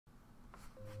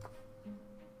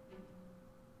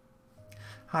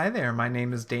Hi there, my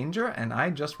name is Danger, and I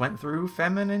just went through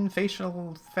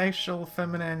facial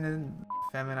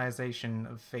feminization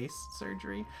of face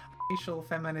surgery, facial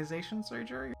feminization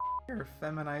surgery, or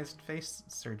feminized face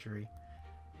surgery.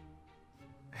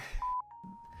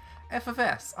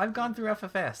 FFS. I've gone through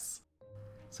FFS.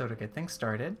 So to get things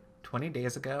started, 20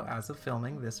 days ago, as of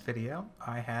filming this video,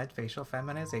 I had facial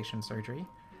feminization surgery.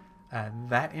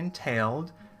 That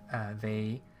entailed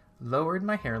they lowered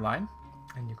my hairline,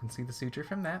 and you can see the suture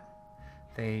from that.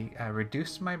 They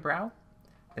reduced my brow.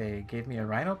 They gave me a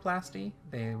rhinoplasty.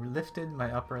 They lifted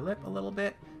my upper lip a little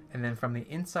bit, and then from the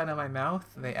inside of my mouth,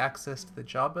 they accessed the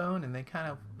jawbone and they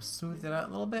kind of smoothed it out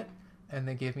a little bit, and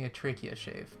they gave me a trachea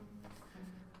shave.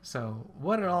 So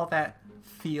what did all that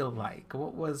feel like?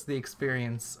 What was the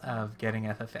experience of getting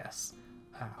FFS?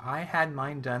 I had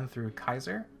mine done through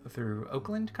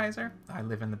Oakland Kaiser. I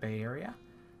live in the Bay Area.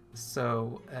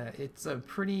 So it's a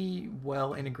pretty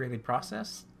well integrated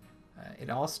process. It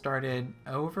all started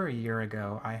over a year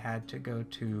ago. I had to go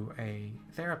to a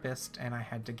therapist and I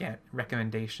had to get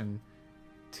recommendation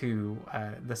to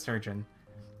the surgeon.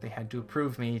 They had to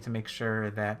approve me to make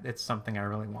sure that it's something I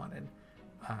really wanted.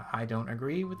 I don't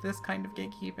agree with this kind of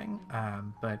gatekeeping,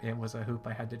 but it was a hoop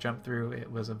I had to jump through. It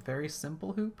was a very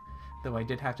simple hoop, though I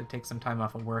did have to take some time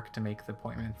off of work to make the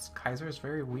appointments. Kaiser is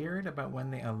very weird about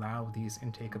when they allow these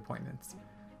intake appointments,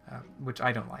 which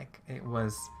I don't like. It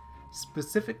was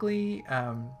specifically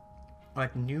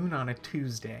like noon on a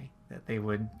Tuesday that they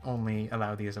would only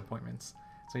allow these appointments.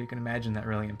 So you can imagine that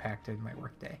really impacted my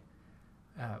workday.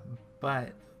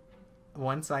 But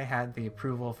once I had the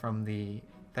approval from the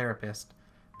therapist,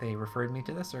 they referred me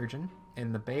to the surgeon.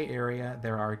 In the Bay Area,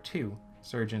 there are two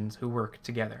surgeons who work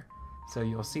together. So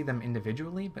you'll see them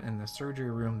individually, but in the surgery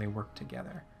room, they work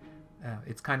together.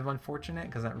 It's kind of unfortunate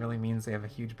because that really means they have a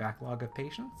huge backlog of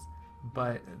patients,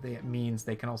 but it means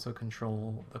they can also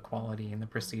control the quality, and the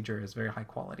procedure is very high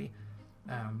quality.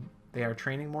 They are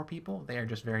training more people. They are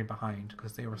just very behind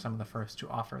because they were some of the first to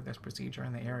offer this procedure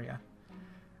in the area.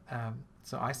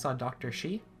 So I saw Dr.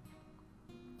 Shi,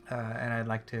 and I'd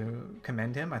like to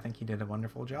commend him. I think he did a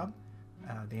wonderful job.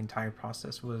 The entire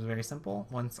process was very simple.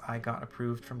 Once I got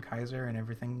approved from Kaiser and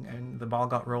everything, and the ball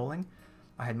got rolling,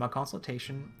 I had my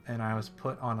consultation and I was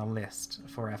put on a list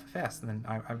for FFS, and then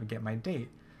I would get my date.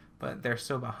 But they're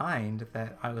so behind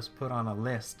that I was put on a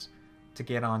list to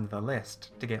get on the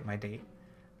list to get my date.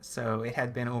 So it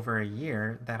had been over a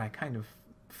year that I kind of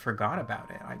forgot about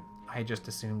it. I just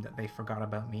assumed that they forgot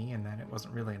about me and that it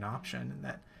wasn't really an option and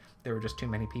that there were just too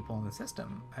many people in the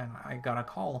system. And I got a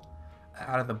call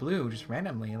out of the blue just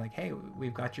randomly, like, hey,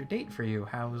 we've got your date for you.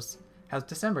 How's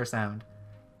December sound?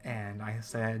 And I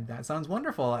said, that sounds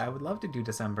wonderful. I would love to do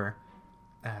December.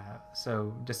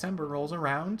 So December rolls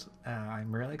around.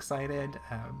 I'm really excited.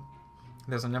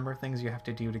 There's a number of things you have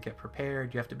to do to get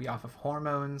prepared. You have to be off of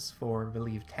hormones for, I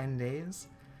believe, 10 days.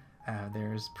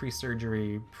 There's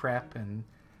pre-surgery prep, and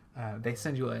they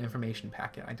send you an information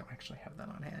packet. I don't actually have that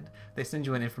on hand. They send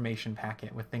you an information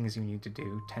packet with things you need to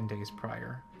do 10 days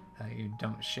prior. You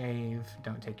don't shave,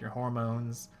 don't take your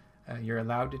hormones. You're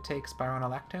allowed to take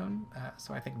spironolactone,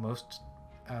 so I think most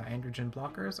androgen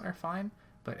blockers are fine,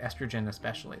 but estrogen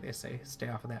especially, they say stay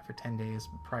off of that for 10 days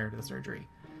prior to the surgery.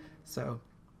 So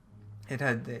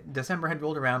December had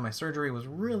rolled around, my surgery was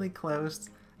really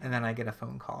close, and then I get a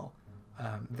phone call.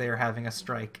 They're having a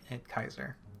strike at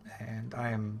Kaiser, and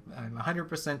I'm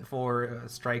 100% for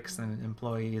strikes and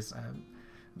employees,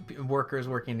 workers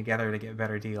working together to get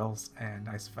better deals, and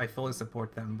I fully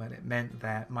support them, but it meant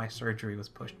that my surgery was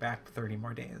pushed back 30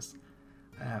 more days.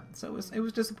 So it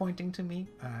was disappointing to me.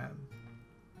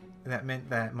 That meant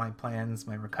that my plans,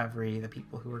 my recovery, the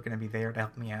people who were going to be there to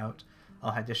help me out,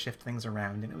 all had to shift things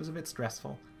around, and it was a bit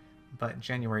stressful. But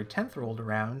January 10th rolled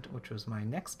around, which was my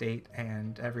next date,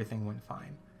 and everything went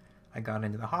fine. I got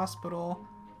into the hospital.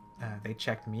 They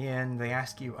checked me in. They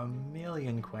ask you a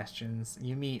million questions.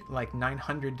 You meet like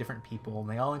 900 different people, and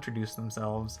they all introduce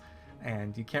themselves,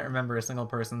 and you can't remember a single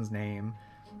person's name.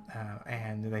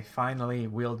 And they finally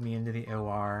wheeled me into the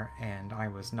OR, and I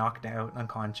was knocked out,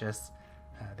 unconscious.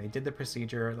 They did the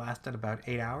procedure. It lasted about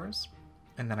 8 hours,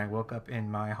 and then I woke up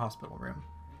in my hospital room.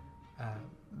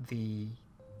 The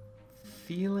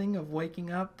feeling of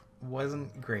waking up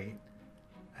wasn't great.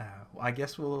 I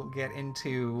guess we'll get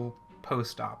into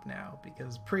post-op now,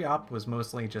 because pre-op was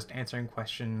mostly just answering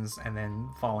questions and then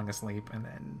falling asleep and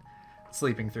then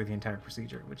sleeping through the entire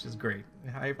procedure, which is great.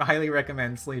 I highly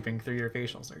recommend sleeping through your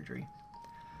facial surgery.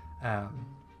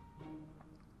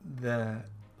 The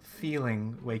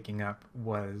feeling waking up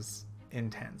was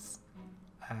intense.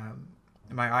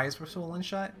 My eyes were swollen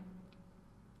shut.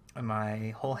 My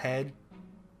whole head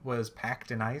was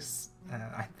packed in ice.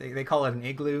 They call it an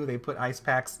igloo. They put ice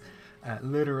packs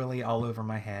literally all over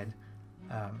my head.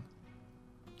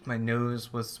 My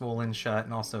nose was swollen shut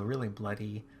and also really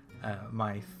bloody.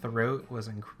 My throat was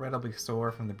incredibly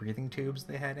sore from the breathing tubes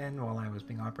they had in while I was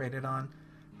being operated on.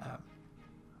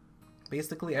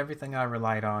 Basically everything I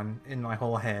relied on in my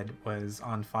whole head was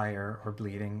on fire or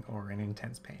bleeding or in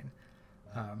intense pain.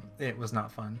 It was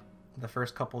not fun. The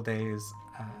first couple days,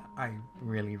 I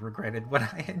really regretted what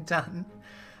I had done.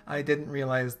 I didn't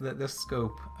realize that the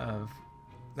scope of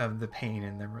the pain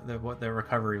and what the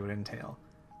recovery would entail.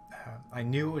 I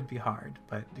knew it would be hard,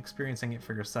 but experiencing it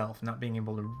for yourself, not being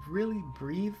able to really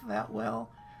breathe that well,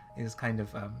 is kind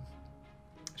of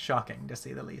shocking, to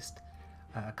say the least.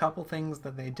 A couple things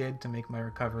that they did to make my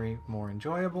recovery more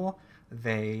enjoyable.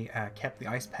 They kept the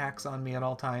ice packs on me at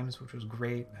all times, which was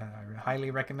great. I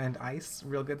highly recommend ice,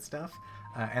 real good stuff.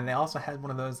 And they also had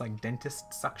one of those like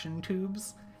dentist suction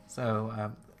tubes.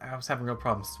 So I was having real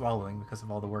problems swallowing because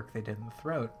of all the work they did in the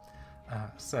throat.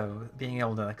 So being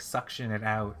able to like suction it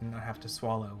out and not have to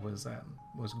swallow was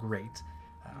great.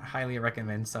 I highly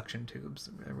recommend suction tubes.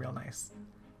 They're real nice.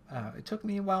 It took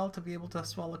me a while to be able to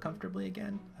swallow comfortably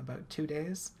again, about 2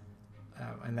 days.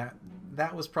 And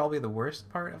that was probably the worst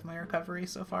part of my recovery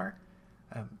so far.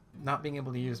 Not being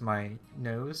able to use my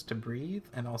nose to breathe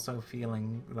and also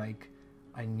feeling like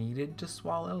I needed to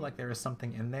swallow, like there was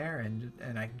something in there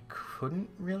and I couldn't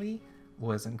really,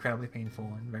 was incredibly painful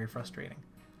and very frustrating.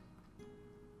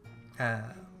 And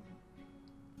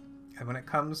when it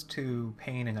comes to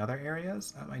pain in other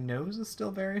areas, my nose is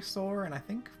still very sore and I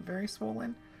think very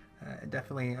swollen.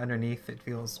 Definitely underneath it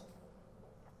feels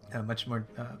much more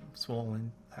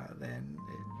swollen than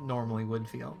it normally would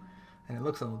feel. And it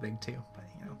looks a little big too, but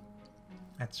you know,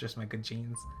 that's just my good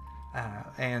genes.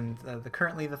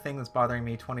 Currently the thing that's bothering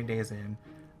me 20 days in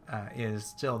is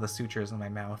still the sutures in my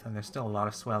mouth, and there's still a lot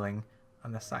of swelling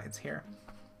on the sides here.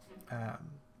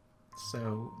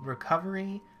 So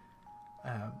recovery,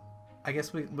 I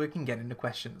guess we can get into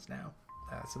questions now.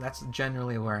 So that's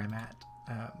generally where I'm at.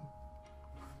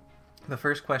 The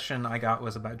first question I got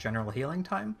was about general healing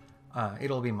time.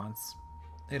 It'll be months.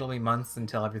 It'll be months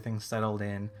until everything's settled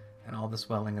in and all the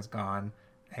swelling is gone,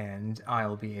 and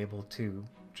I'll be able to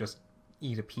just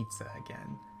eat a pizza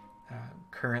again.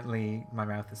 Currently, my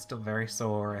mouth is still very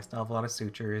sore. I still have a lot of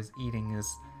sutures. Eating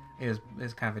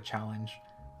is kind of a challenge.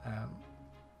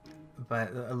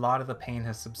 But a lot of the pain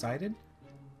has subsided.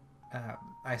 I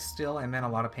am in a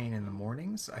lot of pain in the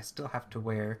mornings. I still have to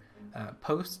wear,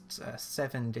 post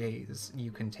 7 days,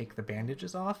 you can take the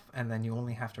bandages off, and then you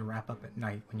only have to wrap up at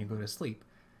night when you go to sleep.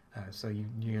 So you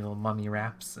do your little mummy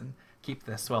wraps and keep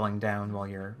the swelling down while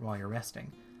you're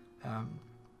resting.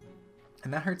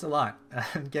 And that hurts a lot.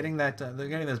 Getting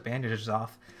those bandages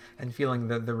off and feeling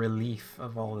the relief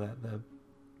of all the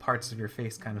parts of your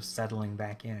face kind of settling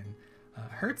back in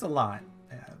hurts a lot.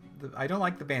 I don't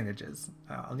like the bandages.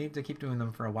 I'll need to keep doing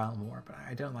them for a while more, but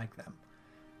I don't like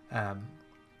them.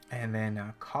 And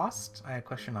then cost. I had a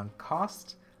question on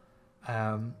cost.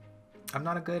 I'm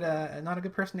not a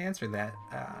good person to answer that.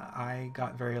 I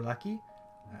got very lucky.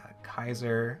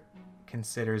 Kaiser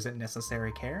considers it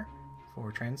necessary care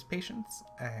for trans patients,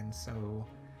 and so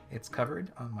it's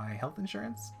covered on my health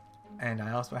insurance. And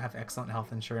I also have excellent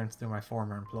health insurance through my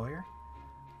former employer.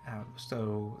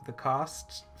 So the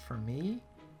cost for me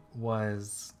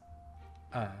was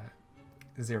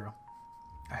 $0.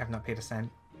 I have not paid a cent.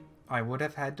 I would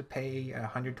have had to pay a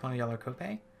 $120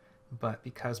 copay, but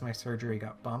because my surgery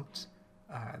got bumped,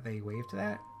 they waived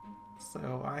that,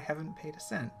 so I haven't paid a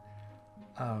cent.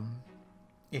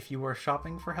 If you are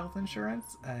shopping for health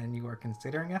insurance and you are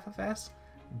considering FFS,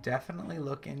 definitely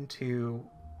look into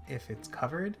if it's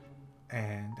covered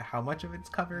and how much of it's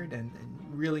covered, and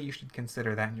really you should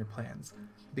consider that in your plans,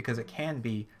 because it can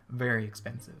be very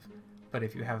expensive. But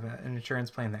if you have an insurance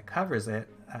plan that covers it,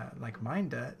 like mine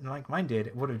did,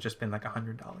 it would have just been like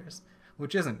 $100,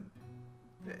 which isn't,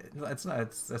 it's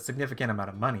a significant amount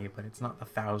of money, but it's not the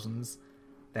thousands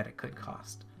that it could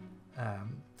cost.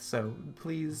 So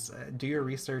please do your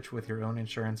research with your own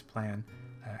insurance plan.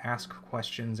 Ask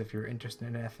questions if you're interested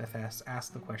in FFS.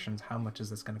 Ask the questions: how much is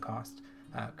this going to cost?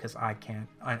 Because I can't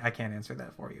answer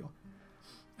that for you.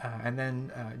 And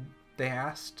then they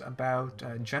asked about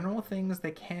general things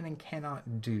they can and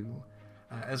cannot do.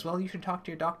 As well, you should talk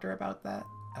to your doctor about that.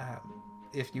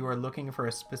 If you are looking for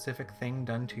a specific thing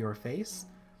done to your face,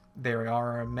 there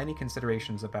are many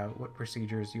considerations about what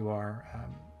procedures you are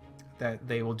that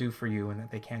they will do for you and that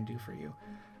they can do for you.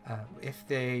 If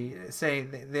they say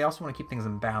they also want to keep things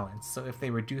in balance, so if they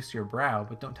reduce your brow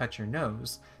but don't touch your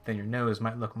nose, then your nose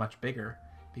might look much bigger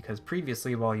because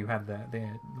previously, while you had the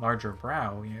larger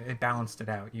brow, it balanced it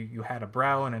out. You had a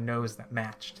brow and a nose that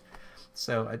matched.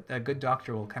 So a good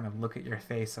doctor will kind of look at your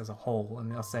face as a whole,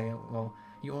 and they'll say, well,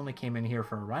 you only came in here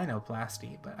for a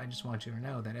rhinoplasty, but I just want you to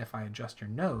know that if I adjust your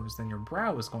nose, then your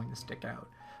brow is going to stick out.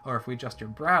 Or if we adjust your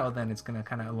brow, then it's going to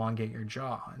kind of elongate your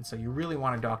jaw. And so you really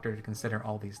want a doctor to consider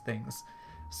all these things.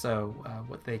 So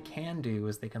what they can do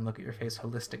is they can look at your face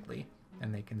holistically,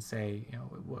 and they can say, you know,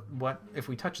 what if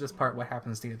we touch this part, what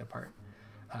happens to the other part?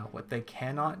 What they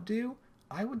cannot do,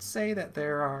 I would say that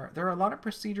there are a lot of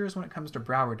procedures when it comes to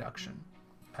brow reduction.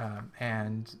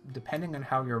 And depending on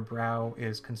how your brow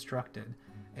is constructed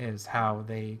is how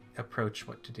they approach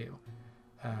what to do.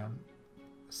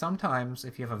 Sometimes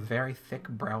if you have a very thick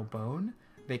brow bone,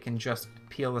 they can just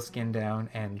peel the skin down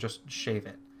and just shave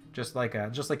it. Just like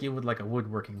you would like a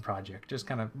woodworking project, just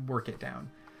kind of work it down.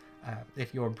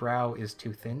 If your brow is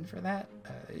too thin for that,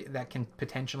 that can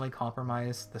potentially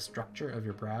compromise the structure of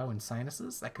your brow and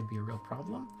sinuses. That could be a real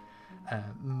problem.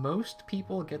 Most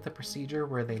people get the procedure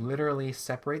where they literally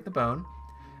separate the bone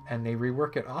and they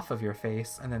rework it off of your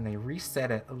face, and then they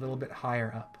reset it a little bit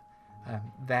higher up.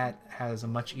 That has a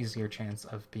much easier chance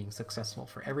of being successful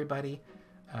for everybody.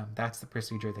 That's the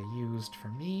procedure they used for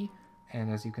me,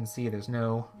 and as you can see, there's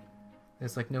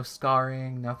like no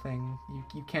scarring, nothing.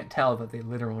 You can't tell that they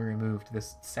literally removed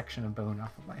this section of bone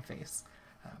off of my face.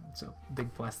 So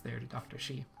big plus there to Dr.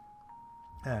 Shi.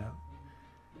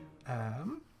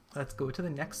 Let's go to the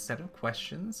next set of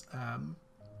questions.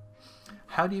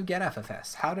 How do you get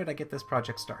FFS? How did I get this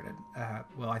project started?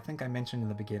 Well, I think I mentioned in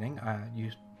the beginning,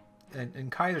 in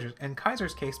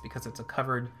Kaiser's case, because it's a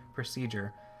covered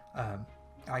procedure,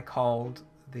 I called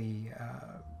the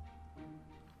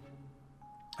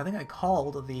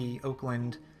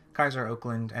Kaiser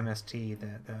Oakland MST,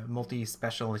 the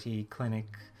multi-specialty clinic.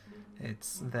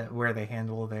 It's where they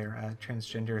handle their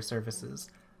transgender services.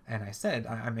 And I said,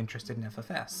 I'm interested in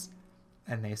FFS.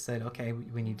 And they said, okay,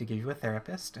 we need to give you a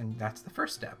therapist, and that's the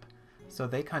first step. So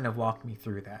they kind of walked me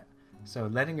through that. So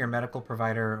letting your medical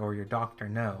provider or your doctor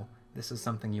know this is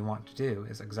something you want to do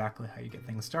is exactly how you get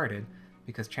things started,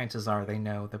 because chances are they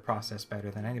know the process better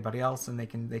than anybody else, and they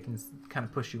can kind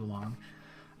of push you along.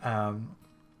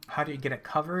 How do you get it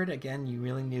covered? Again, you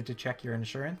really need to check your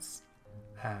insurance.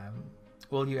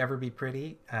 Will you ever be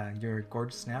pretty? You're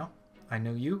gorgeous now. I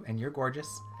know you, and you're gorgeous.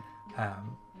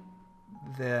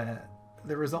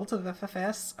 The results of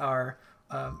FFS are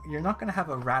you're not going to have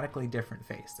a radically different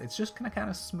face. It's just going to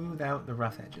kind of smooth out the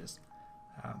rough edges.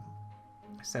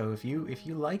 So if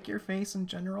you like your face in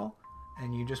general,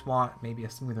 and you just want maybe a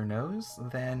smoother nose,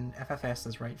 then FFS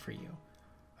is right for you.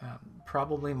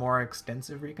 Probably more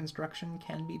extensive reconstruction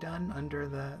can be done under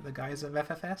the guise of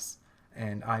FFS,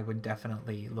 and I would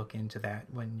definitely look into that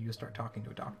when you start talking to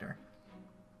a doctor.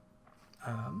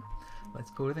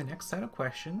 Let's go to the next set of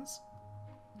questions.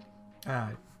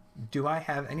 Do I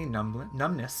have any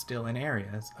numbness still in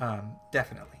areas?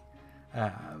 Definitely.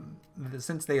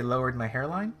 Since they lowered my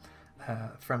hairline,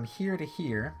 from here to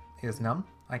here is numb.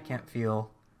 I can't feel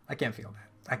that.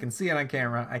 I can see it on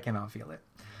camera. I cannot feel it.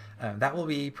 That will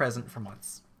be present for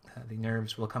months. The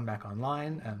nerves will come back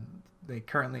online. They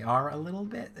currently are a little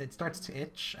bit. It starts to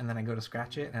itch, and then I go to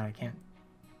scratch it, and I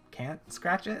can't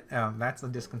scratch it. That's a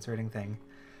disconcerting thing.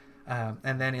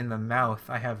 And then in the mouth,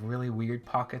 I have really weird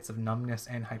pockets of numbness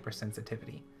and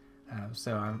hypersensitivity.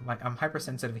 So I'm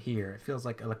hypersensitive here. It feels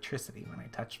like electricity when I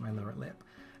touch my lower lip.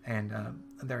 And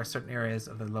there are certain areas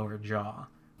of the lower jaw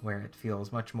where it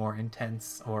feels much more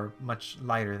intense or much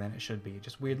lighter than it should be.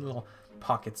 Just weird little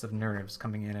pockets of nerves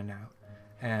coming in and out.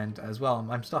 And as well,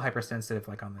 I'm still hypersensitive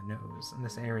like on the nose in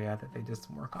this area that they did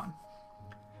some work on.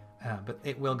 But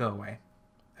it will go away.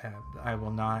 I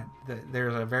will not,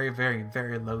 there's a very, very,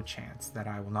 very low chance that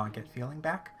I will not get feeling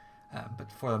back.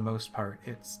 But for the most part,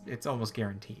 it's almost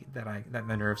guaranteed that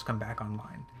the nerves come back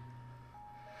online.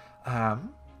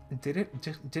 Did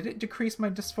it decrease my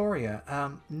dysphoria?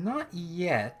 Not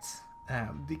yet,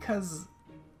 because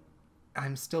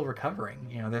I'm still recovering.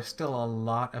 You know, there's still a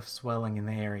lot of swelling in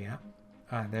the area.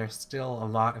 There's still a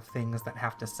lot of things that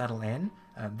have to settle in.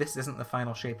 This isn't the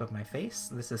final shape of my face.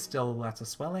 This is still lots of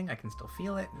swelling. I can still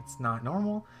feel it. It's not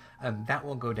normal. That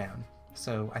will go down.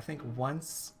 So I think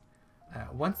once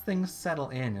things settle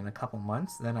in a couple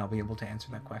months, then I'll be able to answer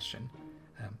that question.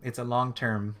 It's a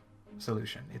long-term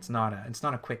solution. It's not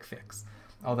a quick fix.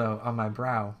 Although on my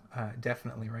brow,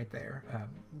 definitely right there,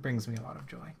 brings me a lot of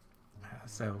joy.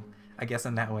 So I guess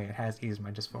in that way it has eased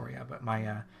my dysphoria, but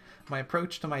my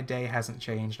approach to my day hasn't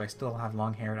changed. I still have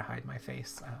long hair to hide my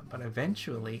face, but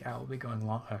eventually I will be going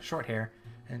short hair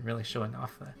and really showing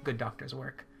off the good doctor's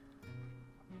work.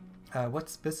 What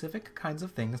specific kinds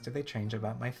of things did they change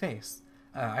about my face?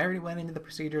 I already went into the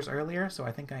procedures earlier, so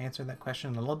I think I answered that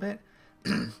question a little bit.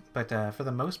 But for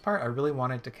the most part, I really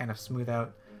wanted to kind of smooth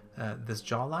out this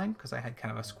jawline because I had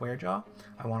kind of a square jaw.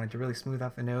 I wanted to really smooth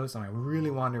out the nose, and I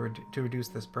really wanted to reduce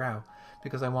this brow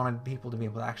because I wanted people to be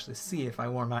able to actually see if I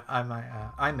wore my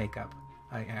eye makeup.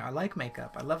 I like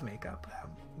makeup. I love makeup,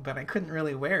 but I couldn't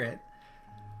really wear it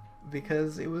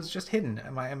because it was just hidden.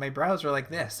 And my brows were like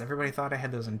this. Everybody thought I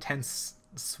had those intense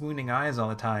swooning eyes all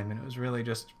the time, and it was really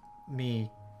just me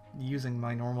using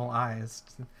my normal eyes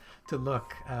to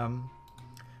look.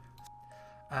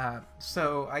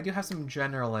 So I do have some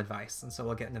general advice, and so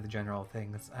we'll get into the general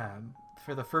things.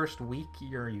 For the first week,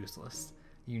 you're useless.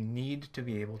 You need to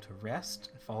be able to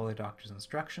rest, follow the doctor's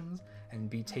instructions, and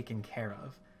be taken care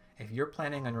of. If you're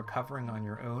planning on recovering on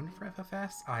your own for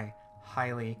FFS, I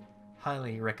highly,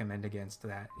 highly recommend against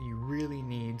that. You really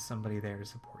need somebody there to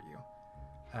support you.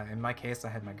 In my case, I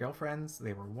had my girlfriends.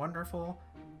 They were wonderful.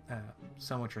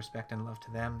 So much respect and love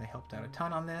to them. They helped out a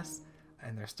ton on this,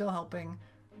 and they're still helping.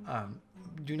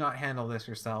 Do not handle this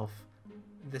yourself.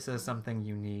 This is something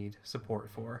you need support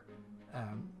for.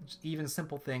 Even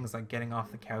simple things like getting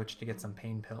off the couch to get some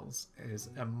pain pills is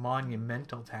a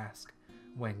monumental task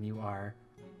when you are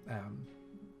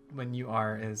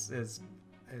as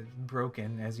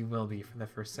broken as you will be for the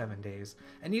first 7 days.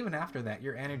 And even after that,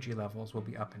 your energy levels will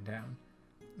be up and down.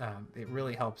 It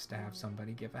really helps to have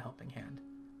somebody give a helping hand.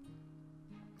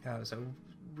 So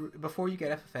before you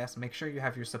get FFS, make sure you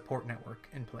have your support network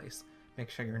in place. Make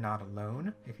sure you're not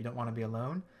alone if you don't want to be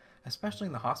alone, especially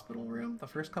in the hospital room. The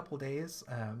first couple days,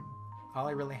 all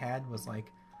I really had was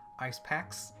like ice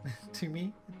packs to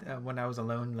me when I was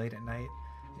alone late at night.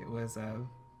 It was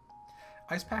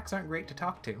ice packs aren't great to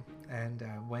talk to, and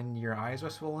when your eyes are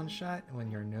swollen shut,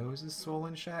 when your nose is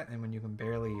swollen shut, and when you can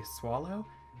barely swallow,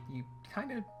 you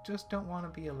kind of just don't want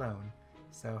to be alone.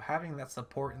 So having that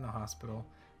support in the hospital,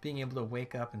 being able to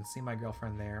wake up and see my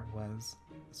girlfriend there was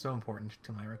so important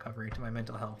to my recovery, to my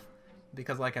mental health.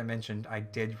 Because like I mentioned, I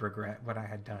did regret what I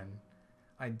had done.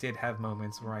 I did have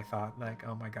moments where I thought like,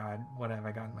 oh my god, what have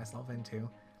I gotten myself into?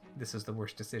 This is the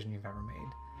worst decision you've ever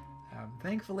made.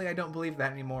 Thankfully, I don't believe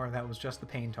that anymore. That was just the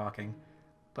pain talking.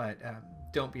 But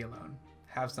don't be alone.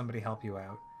 Have somebody help you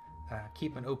out.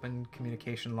 Keep an open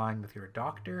communication line with your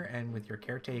doctor and with your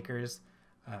caretakers,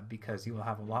 because you will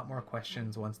have a lot more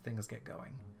questions once things get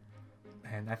going.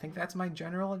 And I think that's my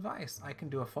general advice. I can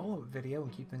do a follow-up video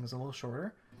and keep things a little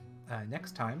shorter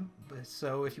next time.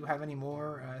 So if you have any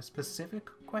more specific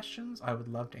questions, I would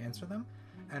love to answer them.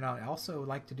 And I'd also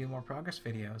like to do more progress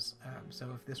videos. So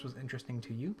if this was interesting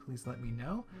to you, please let me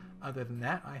know. Other than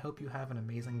that, I hope you have an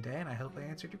amazing day, and I hope I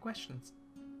answered your questions.